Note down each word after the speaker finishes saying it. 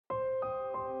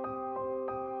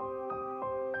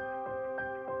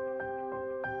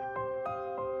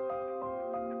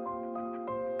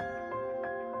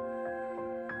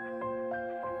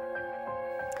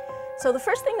So the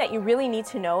first thing that you really need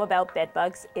to know about bed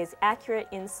bugs is accurate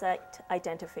insect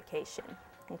identification,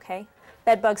 okay?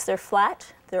 Bed bugs, they're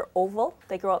flat, they're oval,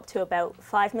 they grow up to about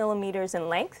 5 millimeters in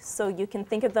length, so you can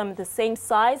think of them the same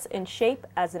size and shape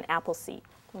as an apple seed,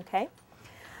 okay?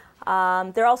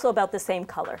 They're also about the same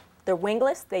color. They're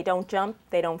wingless, they don't jump,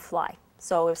 they don't fly.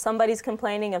 So if somebody's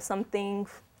complaining of something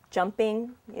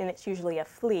jumping, and it's usually a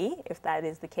flea, if that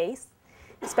is the case,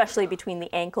 especially between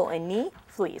the ankle and knee,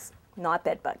 fleas, not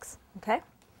bed bugs, okay?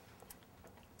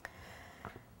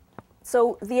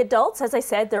 So the adults, as I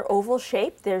said, they're oval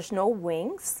shaped, there's no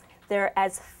wings. They're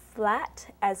as flat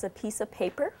as a piece of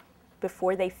paper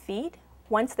before they feed.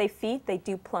 Once they feed, they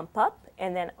do plump up,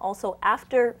 and then also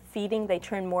after feeding, they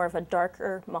turn more of a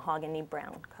darker mahogany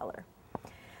brown color.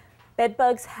 Bed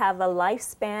bugs have a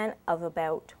lifespan of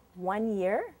about 1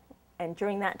 year, and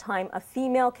during that time, a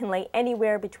female can lay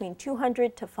anywhere between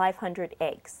 200 to 500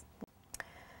 eggs.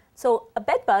 So a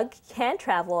bed bug can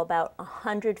travel about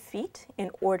 100 feet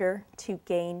in order to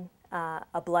gain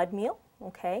a blood meal,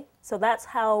 okay? So that's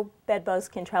how bed bugs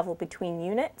can travel between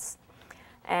units,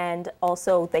 and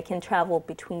also they can travel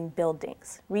between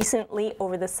buildings. Recently,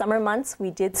 over the summer months,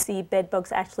 we did see bed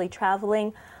bugs actually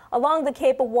traveling along the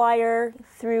cable wire,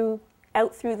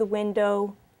 out through the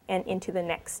window, and into the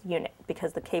next unit,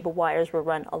 because the cable wires were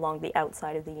run along the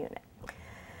outside of the unit.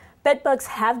 Bed bugs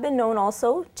have been known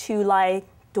also to lie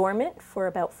dormant for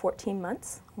about 14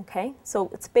 months, okay? So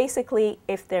it's basically,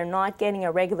 if they're not getting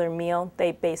a regular meal,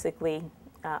 they basically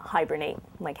hibernate,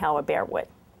 like how a bear would,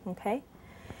 okay?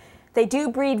 They do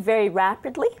breed very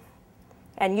rapidly,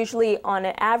 and usually on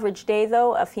an average day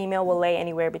though, a female will lay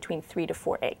anywhere between 3 to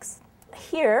 4 eggs.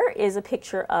 Here is a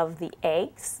picture of the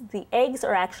eggs. The eggs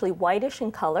are actually whitish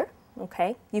in color,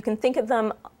 okay? You can think of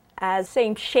them as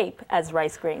same shape as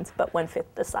rice grains, but 1/5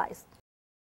 the size.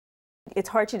 It's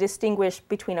hard to distinguish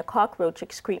between a cockroach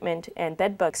excrement and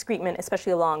bed bug excrement,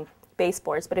 especially along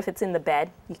baseboards, but if it's in the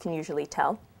bed, you can usually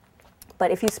tell.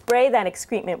 But if you spray that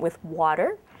excrement with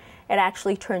water, it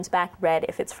actually turns back red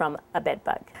if it's from a bed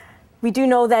bug. We do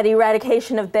know that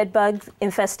eradication of bed bug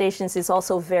infestations is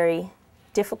also very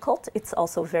difficult. It's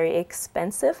also very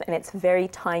expensive, and it's very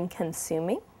time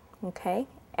consuming, okay?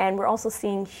 And we're also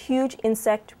seeing huge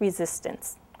insect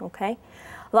resistance, okay?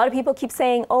 A lot of people keep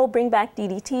saying, oh, bring back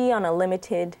DDT on a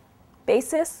limited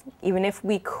basis, even if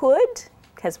we could,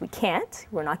 because we can't,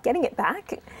 we're not getting it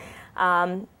back.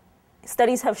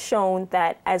 Studies have shown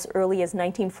that as early as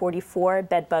 1944,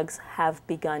 bed bugs have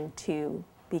begun to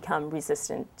become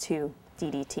resistant to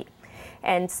DDT.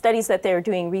 And studies that they're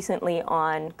doing recently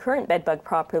on current bed bug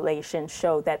population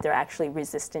show that they're actually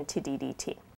resistant to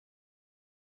DDT.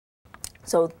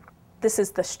 So this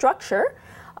is the structure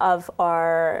of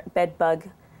our bed bug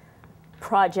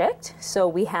project. So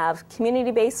we have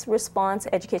community-based response,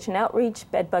 education outreach,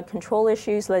 bed bug control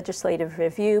issues, legislative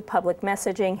review, public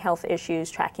messaging, health issues,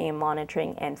 tracking and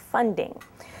monitoring, and funding.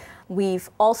 We've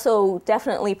also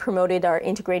definitely promoted our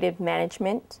integrated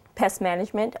pest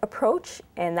management approach,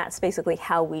 and that's basically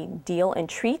how we deal and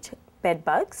treat bed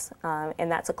bugs,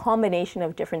 and that's a combination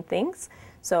of different things.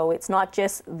 So it's not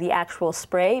just the actual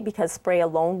spray, because spray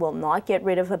alone will not get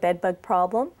rid of a bed bug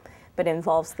problem, but it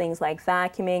involves things like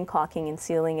vacuuming, caulking and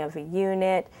sealing of a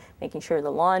unit, making sure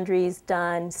the laundry is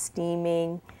done,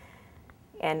 steaming,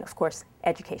 and of course,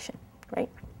 education, right?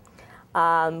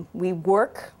 We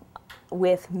work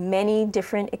with many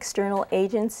different external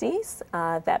agencies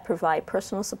that provide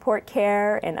personal support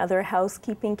care and other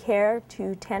housekeeping care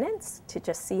to tenants to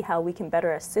just see how we can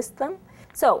better assist them.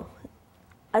 So,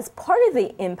 as part of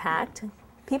the impact,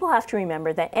 people have to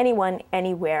remember that anyone,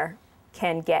 anywhere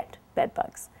can get bed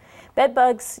bugs. Bed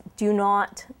bugs do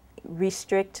not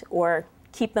restrict or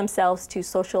keep themselves to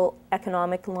social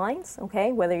economic lines,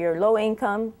 okay? Whether you're low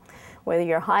income, whether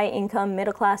you're high income,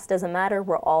 middle class, doesn't matter,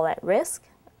 we're all at risk.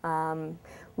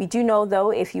 We do know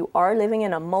though, if you are living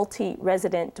in a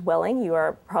multi-resident dwelling, you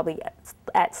are probably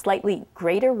at slightly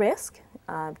greater risk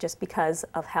just because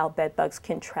of how bed bugs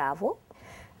can travel.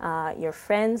 Your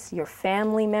friends, your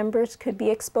family members could be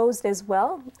exposed as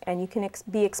well, and you can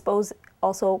be exposed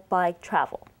also by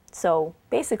travel. So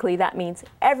basically that means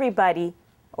everybody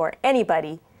or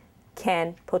anybody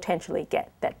can potentially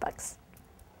get bed bugs.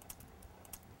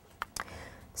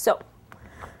 So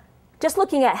just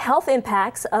looking at health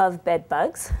impacts of bed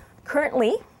bugs,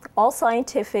 currently all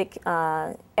scientific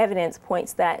evidence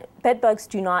points that bed bugs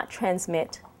do not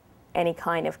transmit any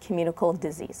kind of communicable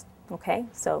disease, okay?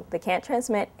 So they can't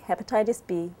transmit hepatitis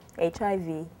B,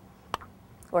 HIV,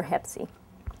 or Hep C,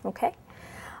 okay?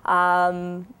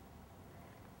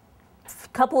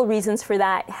 Couple of reasons for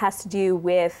that has to do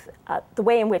with the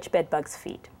way in which bed bugs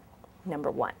feed, number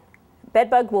one. bed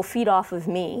bug will feed off of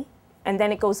me, and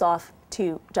then it goes off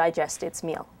to digest its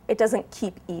meal. It doesn't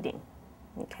keep eating,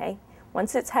 okay?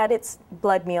 Once it's had its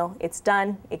blood meal, it's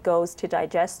done, it goes to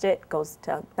digest it, goes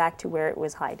back to where it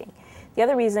was hiding. The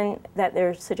other reason that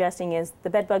they're suggesting is the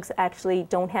bed bugs actually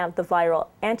don't have the viral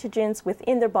antigens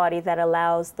within their body that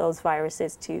allows those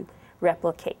viruses to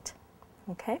replicate,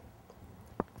 okay?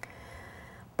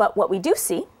 But what we do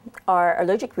see are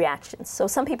allergic reactions. So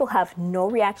some people have no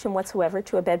reaction whatsoever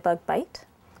to a bed bug bite.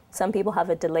 Some people have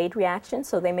a delayed reaction,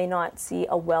 so they may not see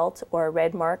a welt or a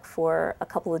red mark for a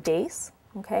couple of days,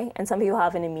 okay? And some people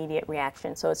have an immediate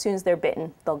reaction. So as soon as they're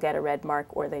bitten, they'll get a red mark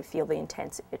or they feel the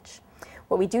intense itch.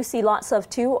 What we do see lots of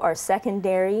too are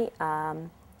secondary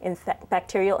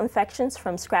bacterial infections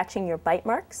from scratching your bite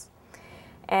marks.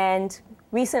 And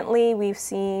recently we've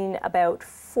seen about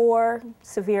 4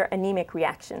 severe anemic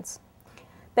reactions.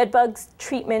 Bed bugs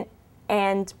treatment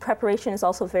and preparation is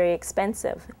also very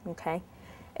expensive, okay?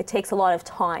 It takes a lot of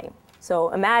time. So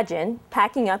imagine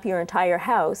packing up your entire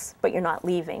house, but you're not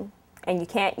leaving, and you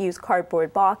can't use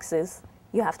cardboard boxes.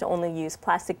 You have to only use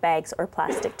plastic bags or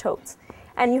plastic totes.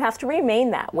 And you have to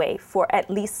remain that way for at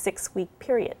least 6-week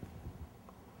period.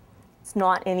 It's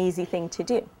not an easy thing to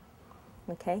do,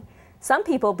 okay? Some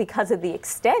people, because of the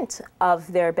extent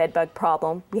of their bed bug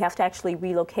problem, we have to actually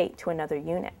relocate to another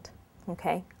unit,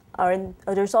 okay? Or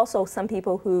there's also some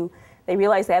people who, they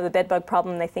realize they have a bed bug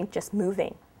problem and they think just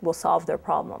moving will solve their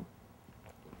problem.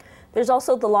 There's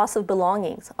also the loss of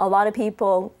belongings. A lot of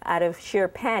people, out of sheer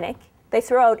panic, they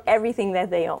throw out everything that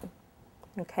they own,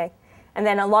 okay? And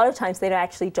then a lot of times they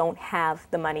actually don't have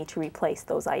the money to replace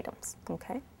those items,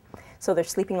 okay? So they're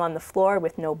sleeping on the floor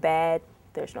with no bed,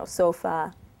 there's no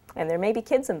sofa, and there may be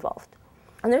kids involved.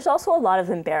 And there's also a lot of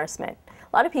embarrassment.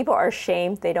 A lot of people are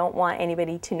ashamed. They don't want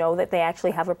anybody to know that they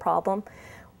actually have a problem,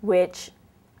 which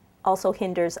also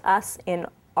hinders us in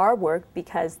our work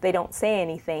because they don't say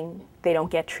anything, they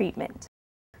don't get treatment.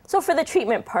 So for the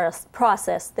treatment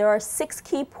process, there are 6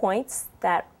 key points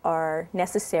that are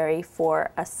necessary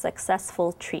for a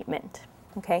successful treatment.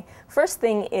 Okay. First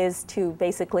thing is to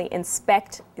basically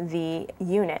inspect the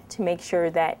unit to make sure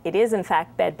that it is in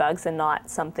fact bed bugs and not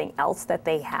something else that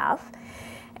they have.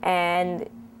 And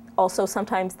also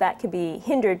sometimes that can be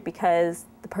hindered because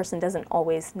the person doesn't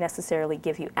always necessarily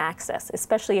give you access,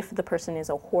 especially if the person is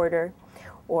a hoarder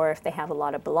or if they have a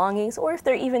lot of belongings or if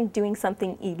they're even doing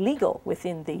something illegal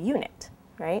within the unit,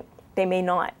 right? They may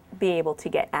not be able to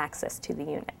get access to the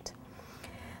unit.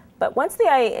 But once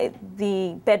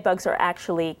the bed bugs are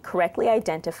actually correctly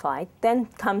identified, then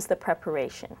comes the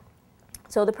preparation.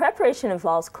 So the preparation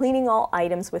involves cleaning all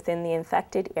items within the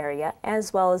infected area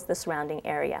as well as the surrounding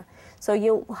area. So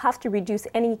you'll have to reduce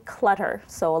any clutter,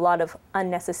 so a lot of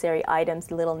unnecessary items,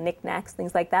 little knickknacks,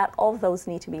 things like that, all of those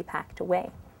need to be packed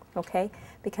away, okay?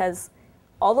 Because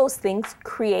all those things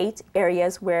create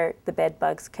areas where the bed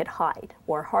bugs could hide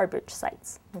or harbor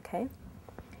sites, okay?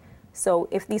 So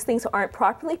if these things aren't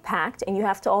properly packed, and you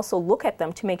have to also look at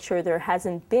them to make sure there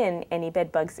hasn't been any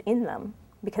bed bugs in them,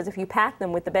 because if you pack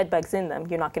them with the bed bugs in them,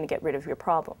 you're not going to get rid of your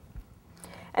problem.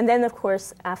 And then, of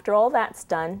course, after all that's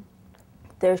done,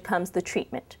 there comes the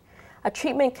treatment. A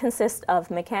treatment consists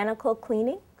of mechanical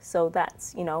cleaning, so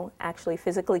that's, you know, actually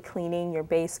physically cleaning your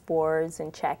baseboards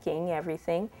and checking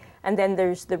everything. And then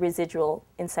there's the residual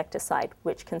insecticide,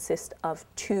 which consists of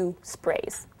 2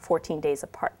 sprays, 14 days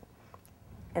apart.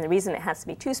 And the reason it has to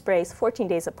be 2 sprays, 14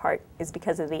 days apart, is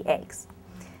because of the eggs.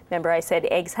 Remember I said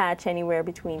eggs hatch anywhere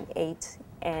between 8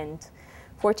 and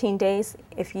 14 days.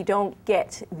 If you don't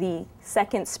get the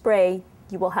second spray,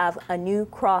 you will have a new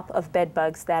crop of bed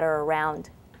bugs that are around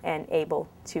and able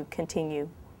to continue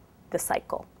the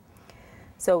cycle.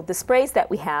 So the sprays that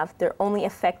we have, they're only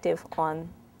effective on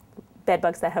bed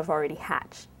bugs that have already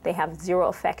hatched. They have 0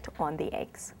 effect on the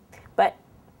eggs. But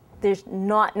there's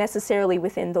not necessarily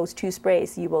within those 2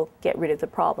 sprays you will get rid of the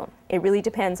problem. It really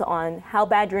depends on how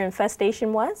bad your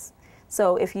infestation was.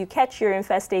 So if you catch your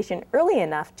infestation early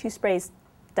enough, 2 sprays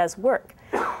does work.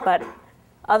 But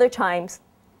other times,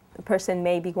 the person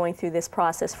may be going through this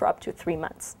process for up to 3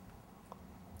 months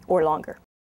or longer.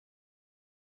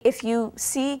 If you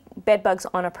see bed bugs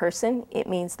on a person, it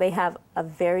means they have a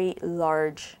very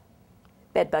large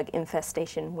bed bug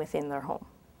infestation within their home.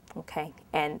 Okay,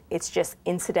 and it's just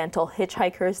incidental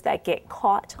hitchhikers that get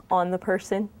caught on the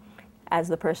person as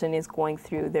the person is going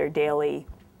through their daily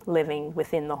living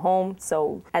within the home.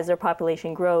 So as their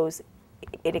population grows,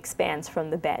 it expands from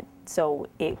the bed. So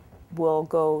it will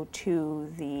go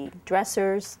to the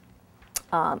dressers,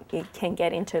 it can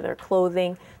get into their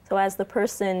clothing. So as the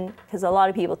person, because a lot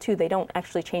of people too, they don't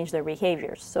actually change their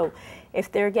behaviors. So if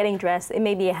they're getting dressed, it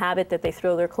may be a habit that they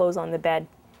throw their clothes on the bed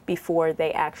before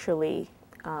they actually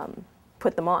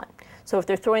put them on. So if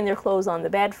they're throwing their clothes on the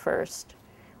bed first,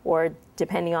 or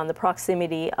depending on the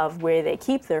proximity of where they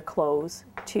keep their clothes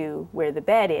to where the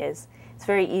bed is, it's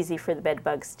very easy for the bed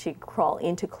bugs to crawl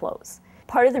into clothes.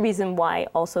 Part of the reason why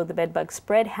also the bed bug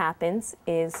spread happens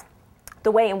is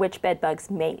the way in which bed bugs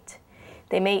mate.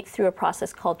 They mate through a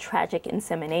process called tragic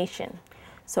insemination.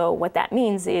 So what that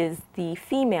means is the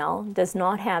female does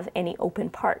not have any open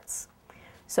parts.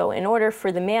 So in order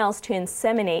for the males to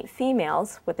inseminate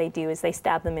females, what they do is they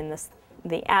stab them in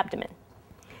the abdomen.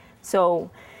 So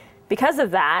because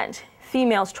of that,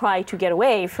 females try to get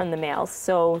away from the males,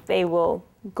 so they will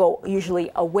go usually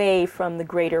away from the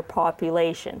greater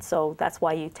population. So that's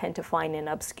why you tend to find an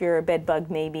obscure bed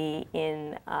bug maybe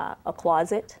in a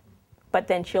closet, but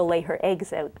then she'll lay her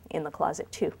eggs out in the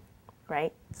closet too,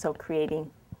 right? So creating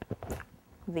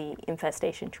the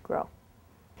infestation to grow.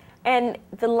 And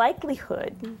the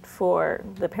likelihood for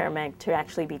the paramedic to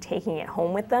actually be taking it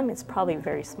home with them is probably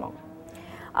very small.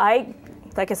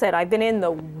 Like I said, I've been in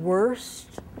the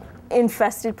worst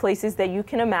infested places that you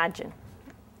can imagine,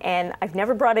 and I've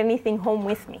never brought anything home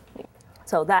with me.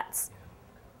 So that's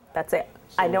it.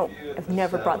 So I've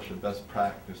never brought the best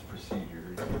practice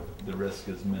procedure, the risk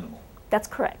is minimal. That's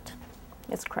correct.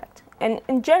 That's correct.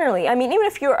 And generally, I mean, even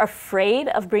if you're afraid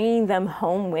of bringing them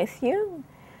home with you,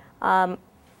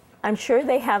 I'm sure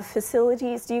they have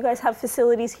facilities. Do you guys have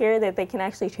facilities here that they can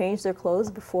actually change their clothes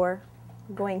before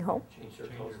going home? Change their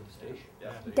clothes at the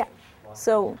station. Yeah.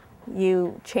 So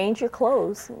you change your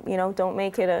clothes, you know, don't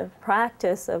make it a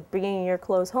practice of bringing your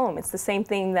clothes home. It's the same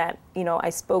thing that, you know, I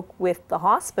spoke with the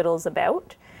hospitals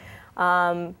about.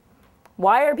 Why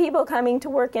are people coming to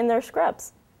work in their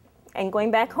scrubs and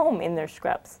going back home in their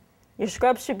scrubs? Your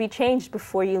scrubs should be changed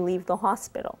before you leave the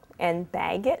hospital, and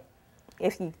bag it.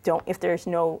 If there's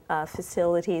no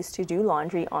facilities to do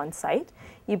laundry on site,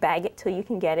 you bag it till you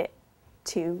can get it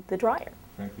to the dryer.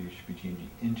 Frankly, you should be changing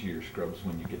into your scrubs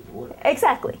when you get to work.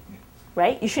 Exactly,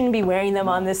 right? You shouldn't be wearing them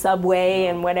on the subway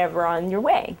and whatever on your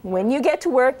way. When you get to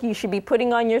work, you should be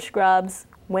putting on your scrubs.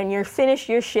 When you're finished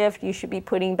your shift, you should be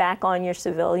putting back on your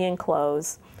civilian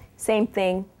clothes. Same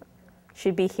thing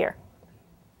should be here,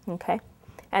 okay?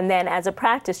 And then as a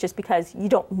practice, just because you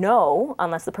don't know,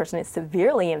 unless the person is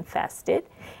severely infested,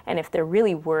 and if they're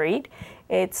really worried,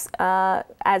 it's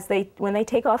when they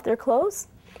take off their clothes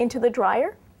into the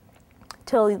dryer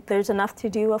till there's enough to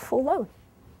do a full load.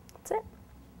 That's it.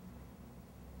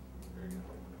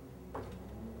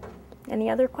 Any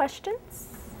other questions?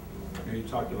 You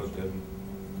talked about them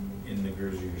in the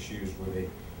grooves of your shoes. Were they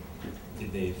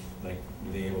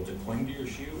able to cling to your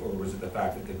shoe, or was it the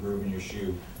fact that the groove in your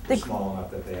shoe was small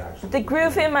enough that they actually? The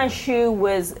groove in my shoe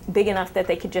was big enough that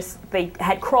they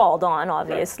had crawled on,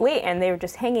 obviously, and they were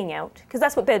just hanging out. Because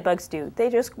that's what bed bugs do. They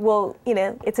just will, you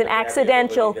know, it's an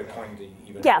accidental.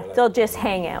 Yeah, they'll just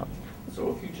hang out.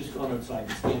 So if you just gone outside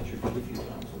and stamped your feet a few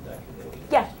times, would that get out?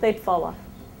 Yeah, they'd fall off.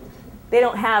 They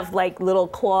don't have like little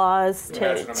claws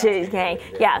to hang.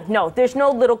 Yeah, no, there's no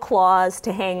little claws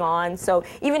to hang on. So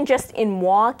even just in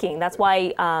walking, that's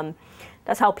why,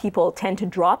 that's how people tend to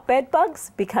drop bed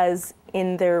bugs, because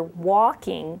in their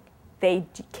walking, they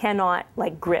cannot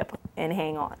like grip and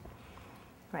hang on,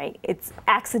 right? It's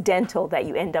accidental that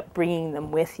you end up bringing them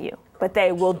with you, but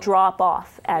they will drop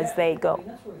off as they go.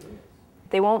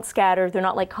 They won't scatter. They're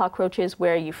not like cockroaches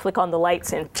where you flick on the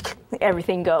lights and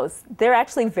everything goes. They're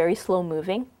actually very slow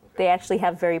moving. They actually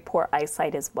have very poor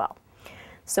eyesight as well.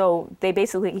 So they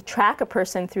basically track a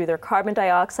person through their carbon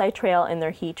dioxide trail and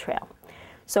their heat trail.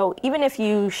 So even if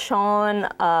you shone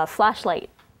a flashlight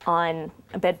on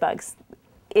bed bugs,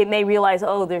 it may realize,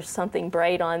 oh, there's something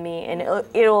bright on me, and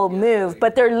it'll move,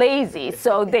 but they're lazy,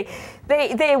 so they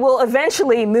will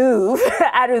eventually move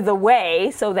out of the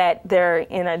way so that they're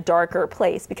in a darker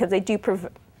place, because they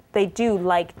do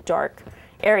like dark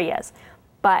areas.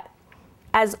 But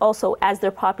as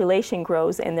their population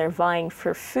grows and they're vying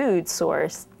for food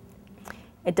source,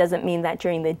 it doesn't mean that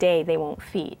during the day they won't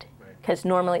feed, because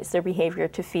normally it's their behavior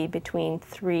to feed between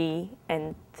 3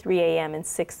 a.m. and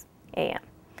 6 a.m.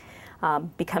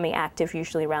 Becoming active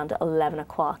usually around 11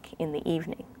 o'clock in the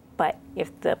evening. But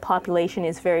if the population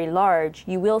is very large,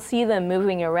 you will see them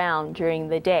moving around during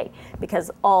the day, because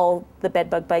all the bed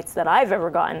bug bites that I've ever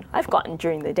gotten, I've gotten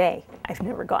during the day. I've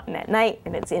never gotten at night,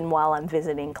 and it's in while I'm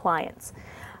visiting clients.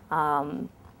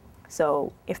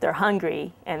 So if they're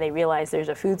hungry and they realize there's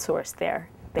a food source there,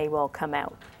 they will come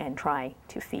out and try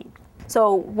to feed.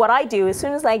 So what I do, as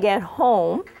soon as I get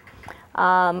home,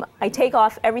 I take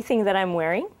off everything that I'm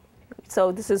wearing. So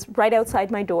this is right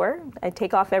outside my door. I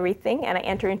take off everything and I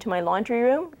enter into my laundry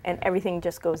room, and everything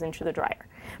just goes into the dryer.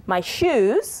 My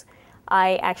shoes,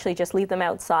 I actually just leave them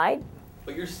outside.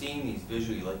 But you're seeing these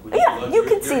visually, like when Yeah, look, you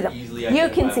can see they're them. easily You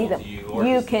can see identifiable them. to you, or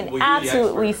You just- can well, you're the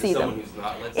absolutely expert, see someone them. who's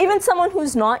not, let's Even say. someone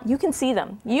who's not, you can see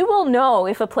them. You will know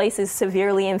if a place is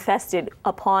severely infested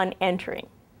upon entering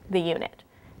the unit.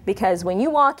 Because when you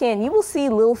walk in, you will see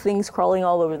little things crawling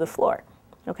all over the floor.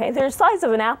 Okay, they're the size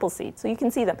of an apple seed, so you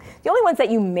can see them. The only ones that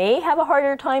you may have a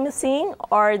harder time of seeing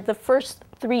are the first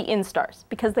 3 instars,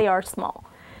 because they are small.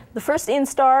 The first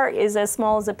instar is as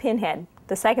small as a pinhead.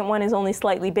 The second one is only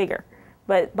slightly bigger.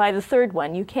 But by the third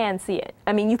one, you can see it.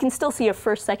 I mean, you can still see a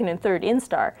first, second, and third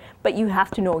instar, but you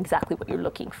have to know exactly what you're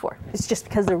looking for. It's just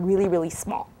because they're really, really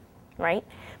small, right?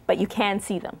 But you can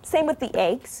see them. Same with the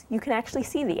eggs. You can actually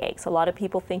see the eggs. A lot of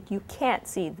people think you can't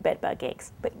see the bedbug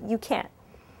eggs, but you can,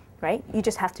 right? You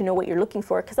just have to know what you're looking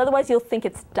for, because otherwise you'll think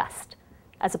it's dust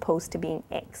as opposed to being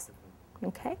eggs,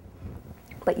 okay?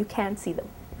 But you can see them.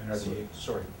 And are the eggs,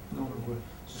 sorry, No, we're good.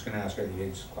 just gonna ask, are the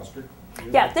eggs clustered?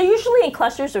 Yeah, they're usually in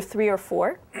clusters of 3 or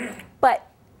 4, but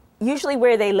usually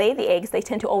where they lay the eggs, they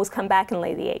tend to always come back and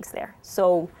lay the eggs there.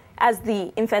 So as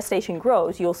the infestation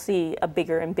grows, you'll see a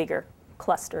bigger and bigger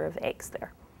cluster of eggs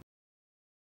there.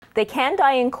 They can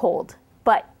die in cold,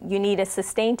 but you need a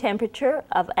sustained temperature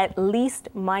of at least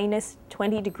minus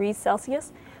 20 degrees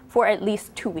Celsius for at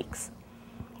least 2 weeks.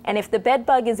 And if the bed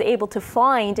bug is able to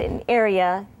find an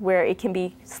area where it can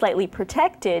be slightly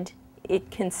protected, it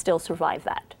can still survive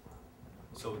that.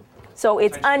 So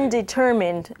it's potentially-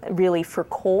 undetermined really for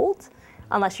cold,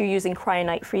 unless you're using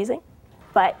cryonite freezing.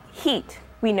 But heat,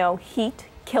 we know heat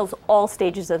kills all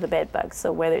stages of the bed bug.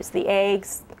 So whether it's the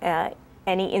eggs,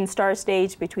 any instar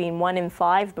stage between 1 and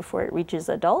 5 before it reaches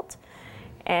adult,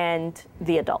 and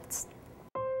the adults.